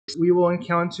we will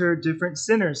encounter different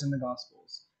sinners in the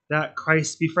Gospels that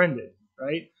Christ befriended,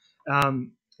 right?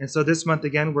 And so this month,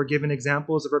 again, we're given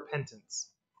examples of repentance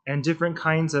and different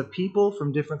kinds of people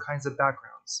from different kinds of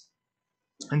backgrounds.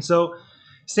 And so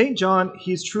St. John,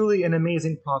 he's truly an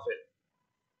amazing prophet.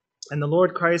 And the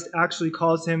Lord Christ actually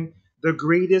calls him the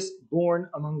greatest born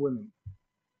among women.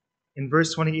 In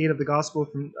verse 28 of the Gospel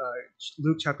from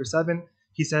Luke chapter 7,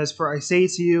 he says, "For I say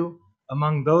to you,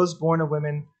 among those born of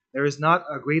women, there is not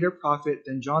a greater prophet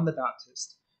than John the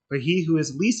Baptist, but he who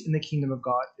is least in the kingdom of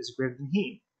God is greater than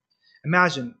he."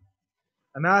 Imagine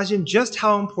just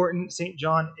how important St.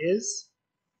 John is,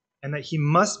 and that he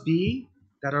must be,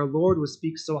 that our Lord would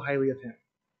speak so highly of him.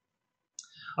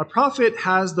 A prophet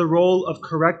has the role of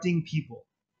correcting people.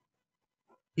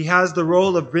 He has the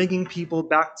role of bringing people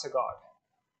back to God.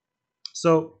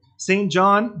 So St.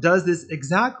 John does this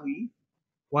exactly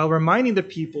while reminding the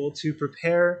people to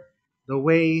prepare the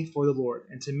way for the Lord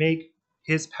and to make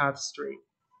his path straight.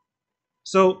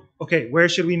 So, okay, where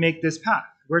should we make this path?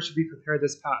 Where should we prepare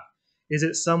this path? Is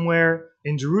it somewhere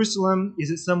in Jerusalem?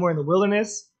 Is it somewhere in the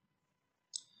wilderness?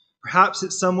 Perhaps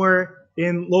it's somewhere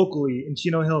locally in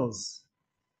Chino Hills.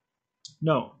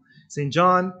 No. St.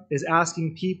 John is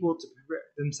asking people to prepare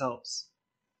themselves.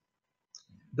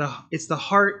 It's the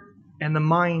heart and the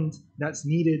mind that's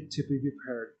needed to be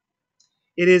prepared.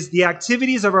 It is the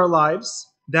activities of our lives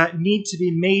that need to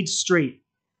be made straight.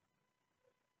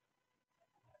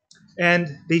 And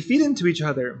they feed into each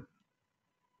other.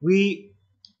 We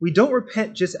don't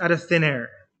repent just out of thin air.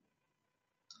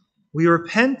 We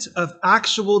repent of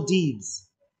actual deeds.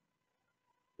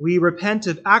 We repent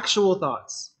of actual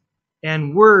thoughts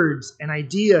and words and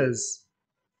ideas,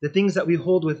 the things that we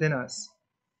hold within us.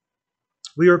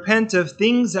 We repent of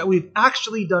things that we've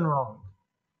actually done wrong.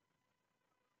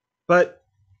 But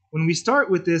when we start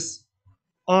with this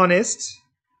honest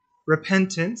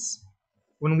repentance,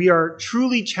 when we are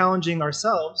truly challenging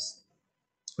ourselves,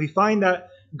 we find that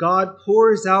God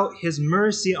pours out his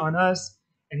mercy on us,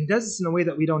 and he does this in a way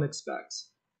that we don't expect.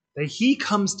 That he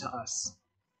comes to us.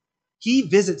 He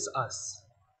visits us.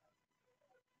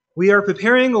 We are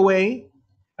preparing a way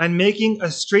and making a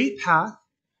straight path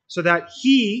so that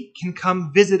he can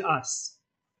come visit us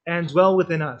and dwell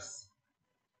within us.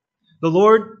 The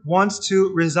Lord wants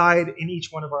to reside in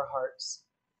each one of our hearts.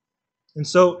 And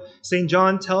so St.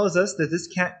 John tells us that this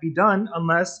can't be done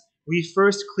unless we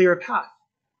first clear a path.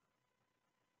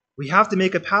 We have to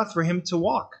make a path for him to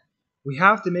walk. We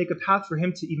have to make a path for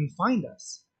him to even find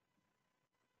us.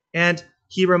 And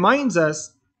he reminds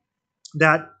us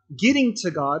that getting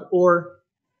to God, or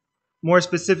more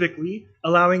specifically,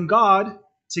 allowing God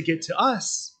to get to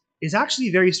us, is actually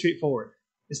very straightforward.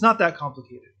 It's not that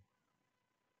complicated.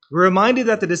 We're reminded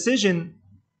that the decision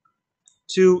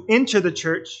to enter the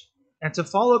church and to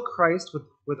follow Christ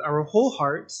with our whole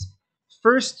hearts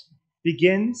first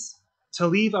begins to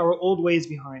leave our old ways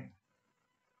behind.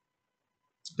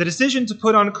 The decision to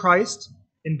put on Christ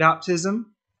in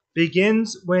baptism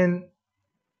begins when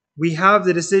we have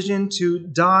the decision to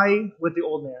die with the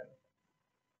old man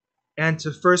and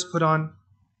to first put on,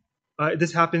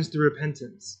 this happens through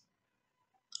repentance.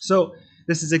 So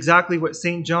this is exactly what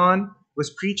St. John was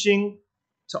preaching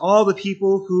to all the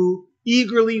people who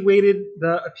eagerly waited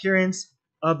the appearance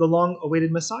of the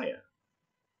long-awaited Messiah.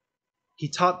 He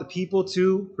taught the people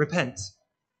to repent.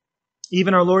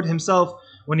 Even our Lord himself,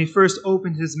 when he first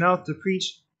opened his mouth to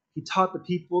preach, he taught the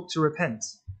people to repent.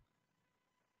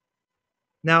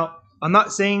 Now, I'm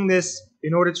not saying this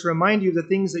in order to remind you of the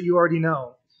things that you already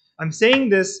know. I'm saying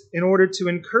this in order to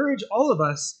encourage all of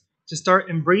us to start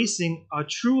embracing a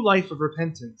true life of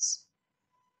repentance.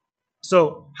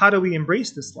 So, how do we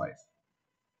embrace this life?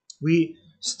 We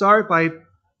start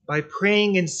by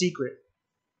praying in secret.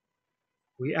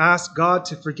 We ask God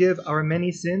to forgive our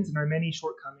many sins and our many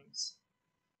shortcomings.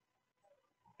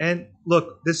 And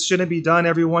look, this shouldn't be done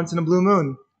every once in a blue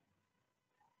moon.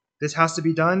 This has to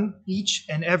be done each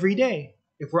and every day,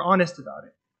 if we're honest about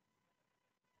it.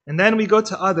 And then we go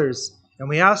to others and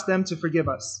we ask them to forgive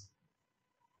us.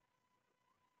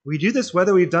 We do this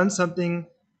whether we've done something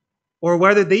or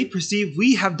whether they perceive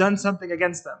we have done something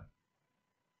against them.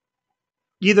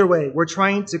 Either way, we're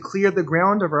trying to clear the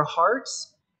ground of our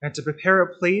hearts and to prepare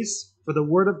a place for the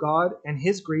Word of God and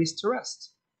his grace to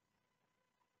rest.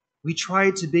 We try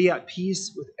to be at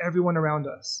peace with everyone around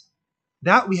us.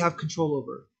 That we have control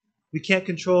over. We can't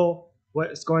control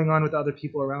what is going on with other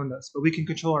people around us, but we can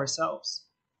control ourselves.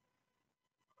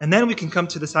 And then we can come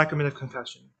to the sacrament of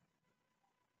confession.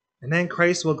 And then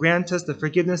Christ will grant us the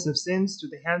forgiveness of sins through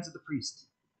the hands of the priest.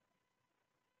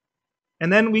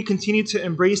 And then we continue to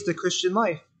embrace the Christian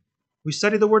life. We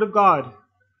study the Word of God.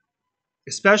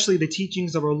 especially the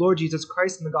teachings of our Lord Jesus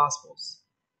Christ in the Gospels.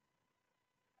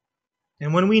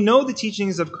 And when we know the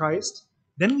teachings of Christ,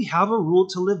 then we have a rule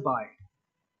to live by.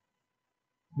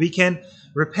 We can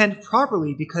repent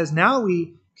properly because now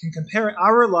we can compare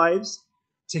our lives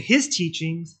to his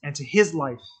teachings and to his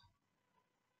life.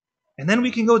 And then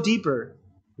we can go deeper.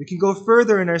 We can go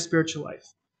further in our spiritual life.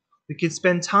 We can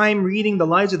spend time reading the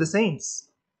lives of the saints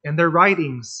and their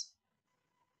writings.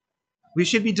 We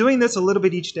should be doing this a little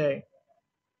bit each day.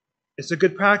 It's a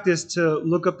good practice to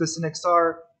look up the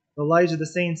Synaxar, the lives of the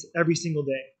saints, every single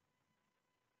day.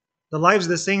 The lives of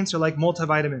the saints are like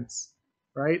multivitamins,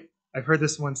 right? I've heard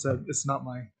this one said, it's not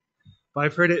mine, but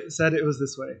I've heard it said it was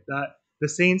this way, that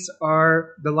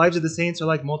the lives of the saints are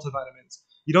like multivitamins.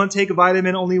 You don't take a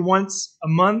vitamin only once a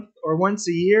month or once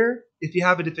a year if you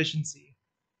have a deficiency.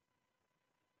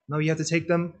 No, you have to take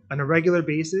them on a regular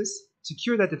basis to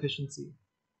cure that deficiency.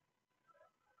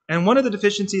 And one of the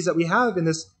deficiencies that we have in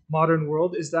this modern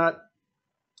world is that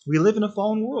we live in a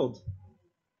fallen world.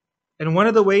 And one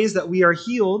of the ways that we are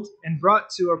healed and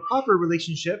brought to a proper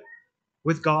relationship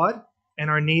with God and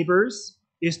our neighbors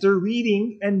is through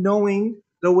reading and knowing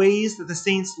the ways that the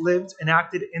saints lived and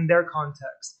acted in their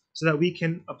context so that we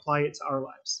can apply it to our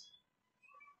lives.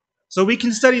 So we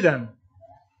can study them.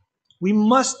 We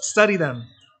must study them.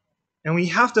 And we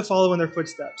have to follow in their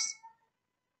footsteps.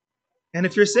 And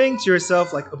if you're saying to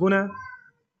yourself, like, Abuna,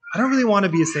 I don't really want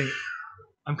to be a saint.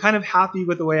 I'm kind of happy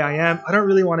with the way I am. I don't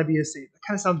really want to be a saint. That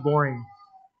kind of sounds boring.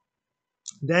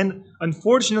 Then,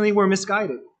 unfortunately, we're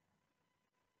misguided.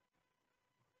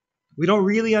 We don't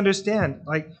really understand.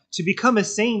 Like, to become a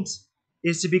saint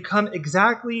is to become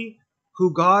exactly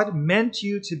who God meant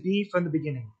you to be from the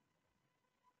beginning.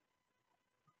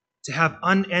 To have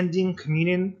unending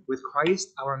communion with Christ,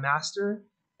 our Master,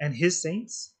 and his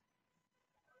saints.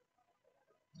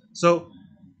 So,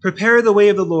 prepare the way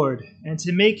of the Lord and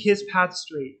to make his path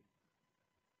straight.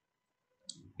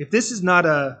 If this is not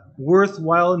a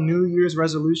worthwhile New Year's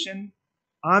resolution,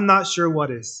 I'm not sure what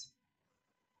is.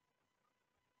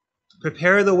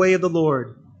 Prepare the way of the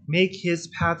Lord. Make his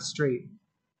path straight.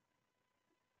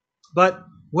 But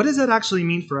what does that actually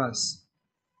mean for us?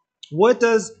 What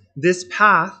is this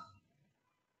path?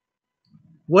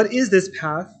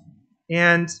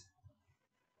 And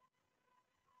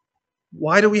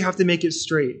why do we have to make it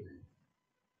straight?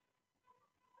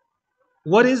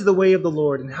 What is the way of the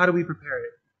Lord and how do we prepare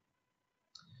it?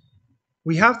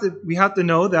 We have to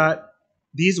know that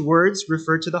these words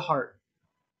refer to the heart.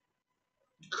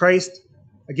 Christ,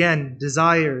 again,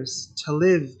 desires to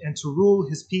live and to rule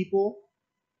his people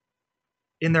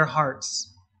in their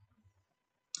hearts.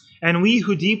 And we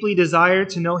who deeply desire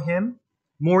to know him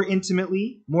more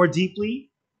intimately, more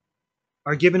deeply,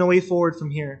 are given a way forward from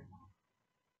here.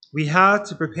 We have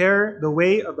to prepare the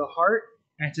way of the heart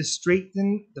and to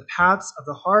straighten the paths of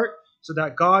the heart so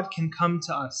that God can come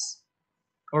to us,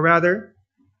 or rather,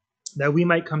 that we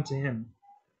might come to him.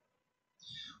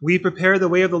 We prepare the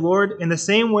way of the Lord in the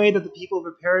same way that the people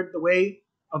prepared the way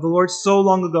of the Lord so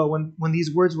long ago when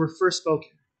these words were first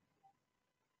spoken.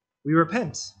 We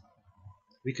repent.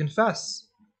 We confess.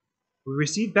 We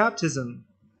receive baptism.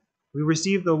 We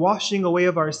receive the washing away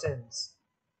of our sins.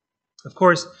 Of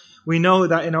course, we know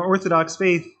that in our Orthodox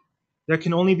faith, there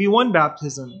can only be one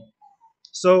baptism.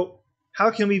 So,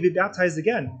 how can we be baptized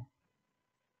again?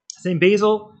 St.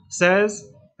 Basil says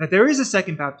that there is a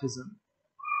second baptism,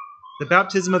 the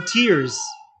baptism of tears.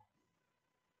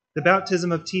 The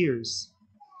baptism of tears.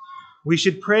 We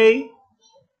should pray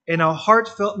in a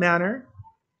heartfelt manner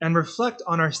and reflect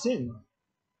on our sin.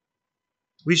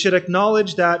 We should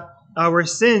acknowledge that our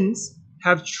sins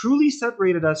have truly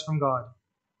separated us from God,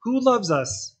 who loves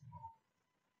us.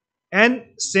 And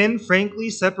sin, frankly,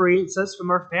 separates us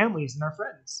from our families and our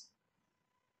friends.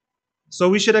 So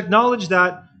we should acknowledge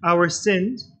that our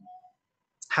sin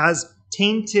has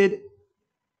tainted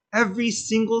every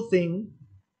single thing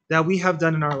that we have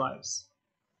done in our lives.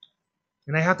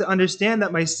 And I have to understand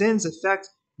that my sins affect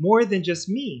more than just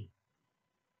me.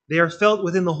 They are felt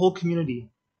within the whole community.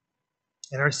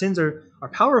 And our sins are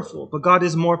powerful, but God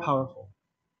is more powerful.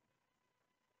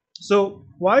 So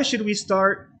why should we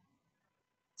start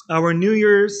our New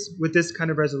Year's with this kind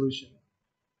of resolution?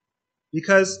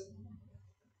 Because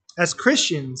as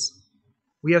Christians,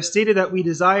 we have stated that we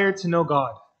desire to know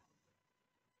God.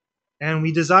 And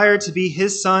we desire to be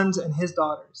his sons and his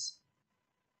daughters.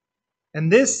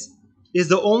 And this is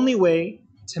the only way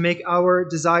to make our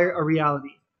desire a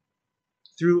reality.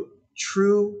 Through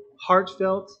true,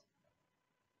 heartfelt,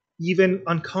 even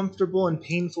uncomfortable and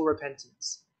painful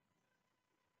repentance.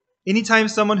 Anytime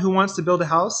someone who wants to build a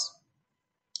house,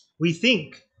 we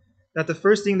think that the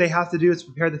first thing they have to do is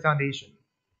prepare the foundation.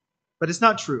 But it's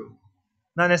not true.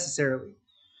 Not necessarily.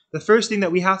 The first thing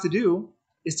that we have to do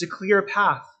is to clear a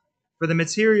path for the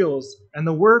materials and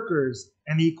the workers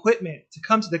and the equipment to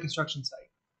come to the construction site.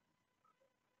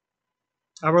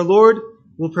 Our Lord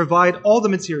will provide all the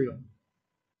material.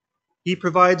 He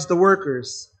provides the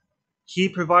workers. He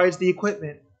provides the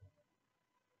equipment.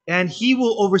 And He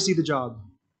will oversee the job.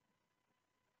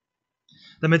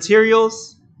 The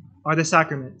materials are the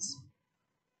sacraments.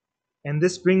 And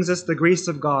this brings us the grace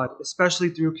of God, especially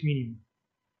through communion.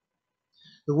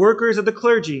 The workers are the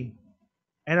clergy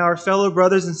and our fellow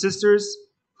brothers and sisters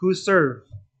who serve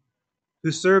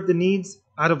the needs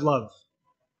out of love.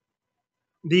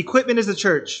 The equipment is the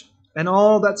church and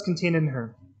all that's contained in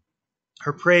her.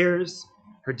 Her prayers,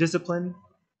 her discipline,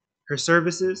 her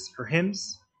services, her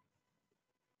hymns,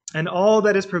 and all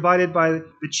that is provided by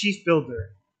the chief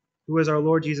builder, who is our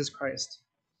Lord Jesus Christ.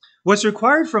 What's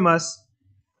required from us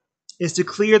is to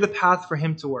clear the path for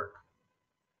Him to work.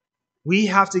 We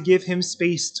have to give Him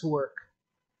space to work.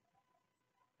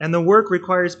 And the work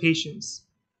requires patience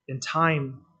and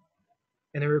time,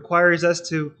 and it requires us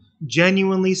to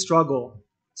genuinely struggle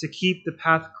to keep the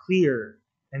path clear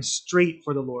and straight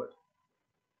for the Lord.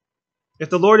 If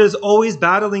the Lord is always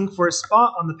battling for a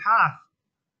spot on the path,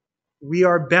 we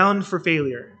are bound for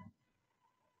failure.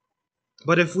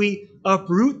 But if we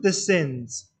uproot the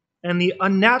sins and the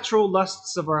unnatural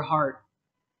lusts of our heart,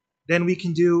 then He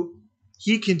can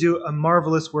do a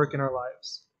marvelous work in our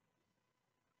lives.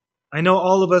 I know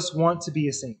all of us want to be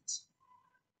a saint,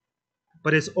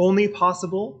 but it's only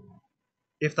possible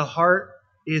if the heart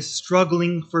is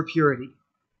struggling for purity.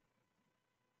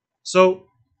 So,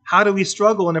 how do we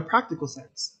struggle in a practical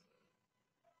sense?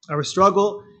 Our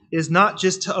struggle is not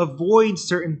just to avoid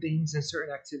certain things and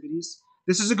certain activities.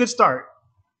 This is a good start.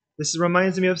 This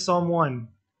reminds me of Psalm 1.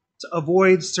 To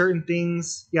avoid certain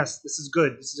things, yes, this is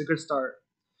good. This is a good start.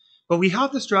 But we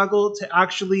have to struggle to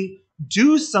actually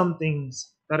do some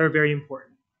things that are very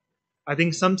important. I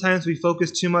think sometimes we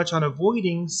focus too much on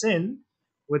avoiding sin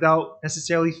without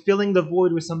necessarily filling the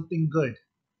void with something good.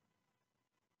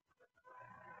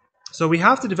 So we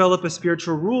have to develop a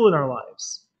spiritual rule in our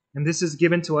lives. And this is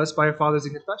given to us by our fathers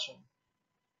in confession.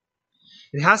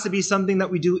 It has to be something that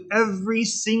we do every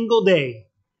single day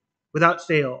without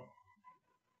fail.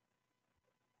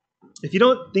 If you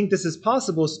don't think this is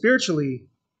possible spiritually,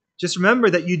 just remember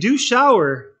that you do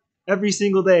shower every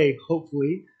single day,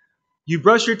 hopefully. You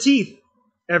brush your teeth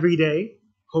every day,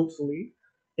 hopefully.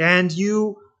 And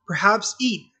you perhaps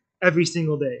eat every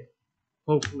single day,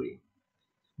 hopefully.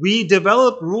 We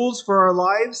develop rules for our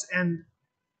lives, and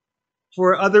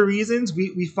for other reasons,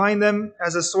 we find them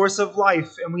as a source of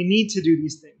life, and we need to do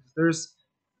these things.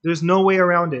 There's no way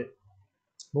around it.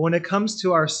 But when it comes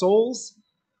to our souls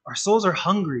are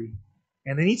hungry,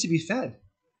 and they need to be fed.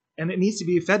 And it needs to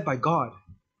be fed by God.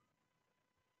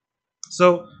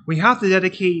 So we have to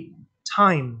dedicate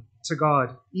time to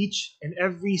God each and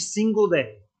every single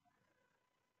day.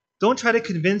 Don't try to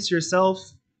convince yourself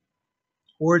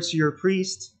or to your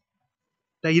priest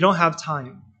that you don't have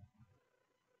time.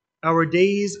 Our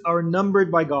days are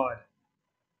numbered by God.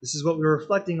 This is what we were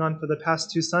reflecting on for the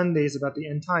past 2 Sundays about the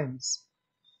end times.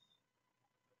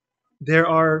 There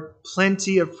are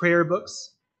plenty of prayer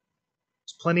books,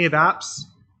 plenty of apps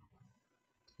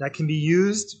that can be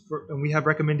used, and we have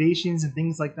recommendations and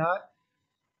things like that.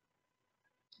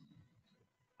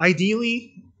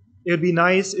 Ideally, it would be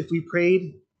nice if we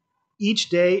prayed each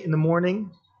day in the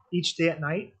morning, each day at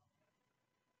night.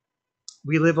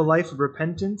 We live a life of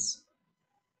repentance.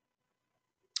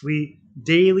 We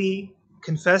daily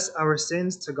confess our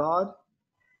sins to God.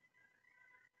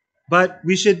 But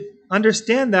we should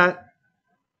understand that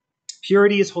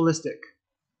purity is holistic,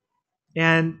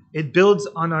 and it builds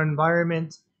on our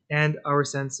environment and our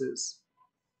senses.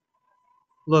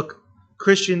 Look,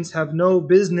 Christians have no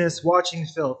business watching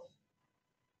filth,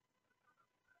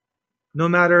 no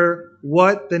matter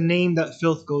what the name that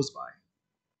filth goes by.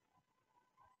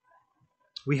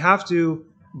 We have to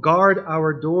guard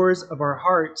our doors of our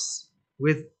hearts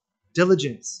with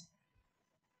diligence,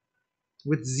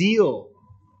 with zeal,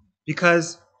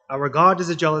 because our God is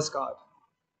a jealous God,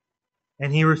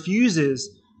 and He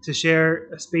refuses to share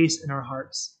a space in our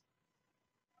hearts.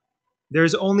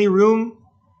 There's only room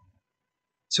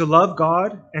to love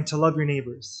God and to love your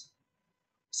neighbors.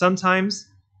 Sometimes,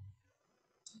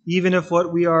 even if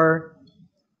what we are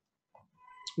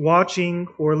watching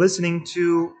or listening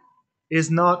to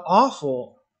is not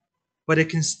awful, but it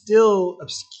can still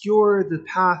obscure the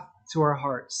path to our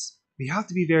hearts. We have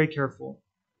to be very careful.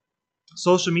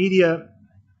 Social media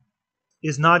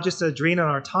is not just a drain on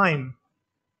our time,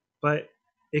 but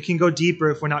it can go deeper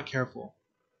if we're not careful.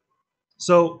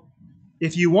 So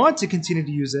if you want to continue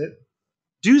to use it,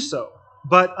 do so.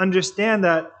 But understand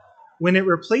that when it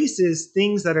replaces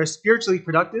things that are spiritually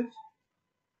productive,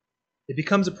 it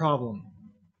becomes a problem.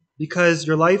 Because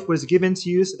your life was given to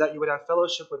you so that you would have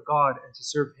fellowship with God and to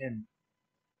serve Him.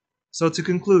 So to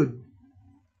conclude,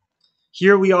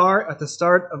 here we are at the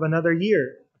start of another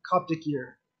year, a Coptic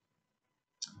year.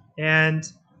 And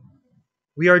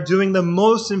we are doing the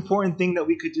most important thing that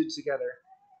we could do together.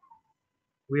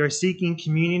 We are seeking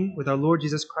communion with our Lord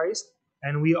Jesus Christ,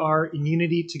 and we are in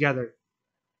unity together.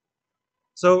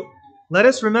 So let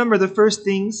us remember the first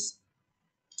things,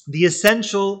 the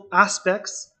essential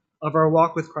aspects of our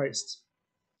walk with Christ.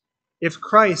 If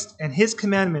Christ and His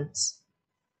commandments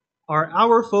are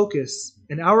our focus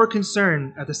and our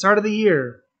concern at the start of the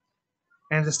year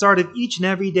and at the start of each and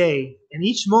every day and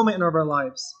each moment of our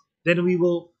lives, then we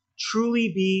will truly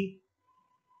be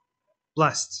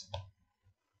blessed.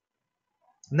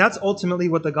 And that's ultimately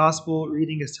what the gospel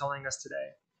reading is telling us today.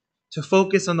 To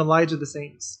focus on the lives of the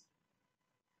saints.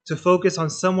 To focus on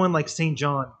someone like St.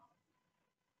 John.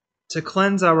 To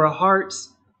cleanse our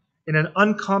hearts in an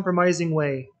uncompromising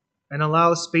way and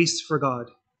allow space for God.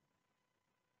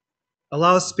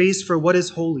 Allow space for what is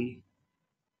holy.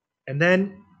 And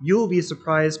then you'll be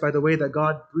surprised by the way that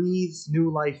God breathes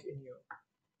new life in you.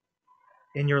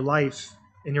 In your life,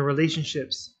 in your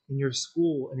relationships, in your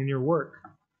school, and in your work.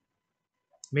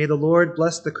 May the Lord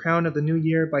bless the crown of the new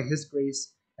year by His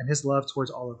grace and His love towards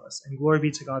all of us. And glory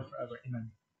be to God forever.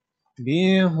 Amen.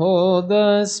 Behold,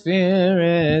 the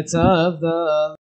Spirit of the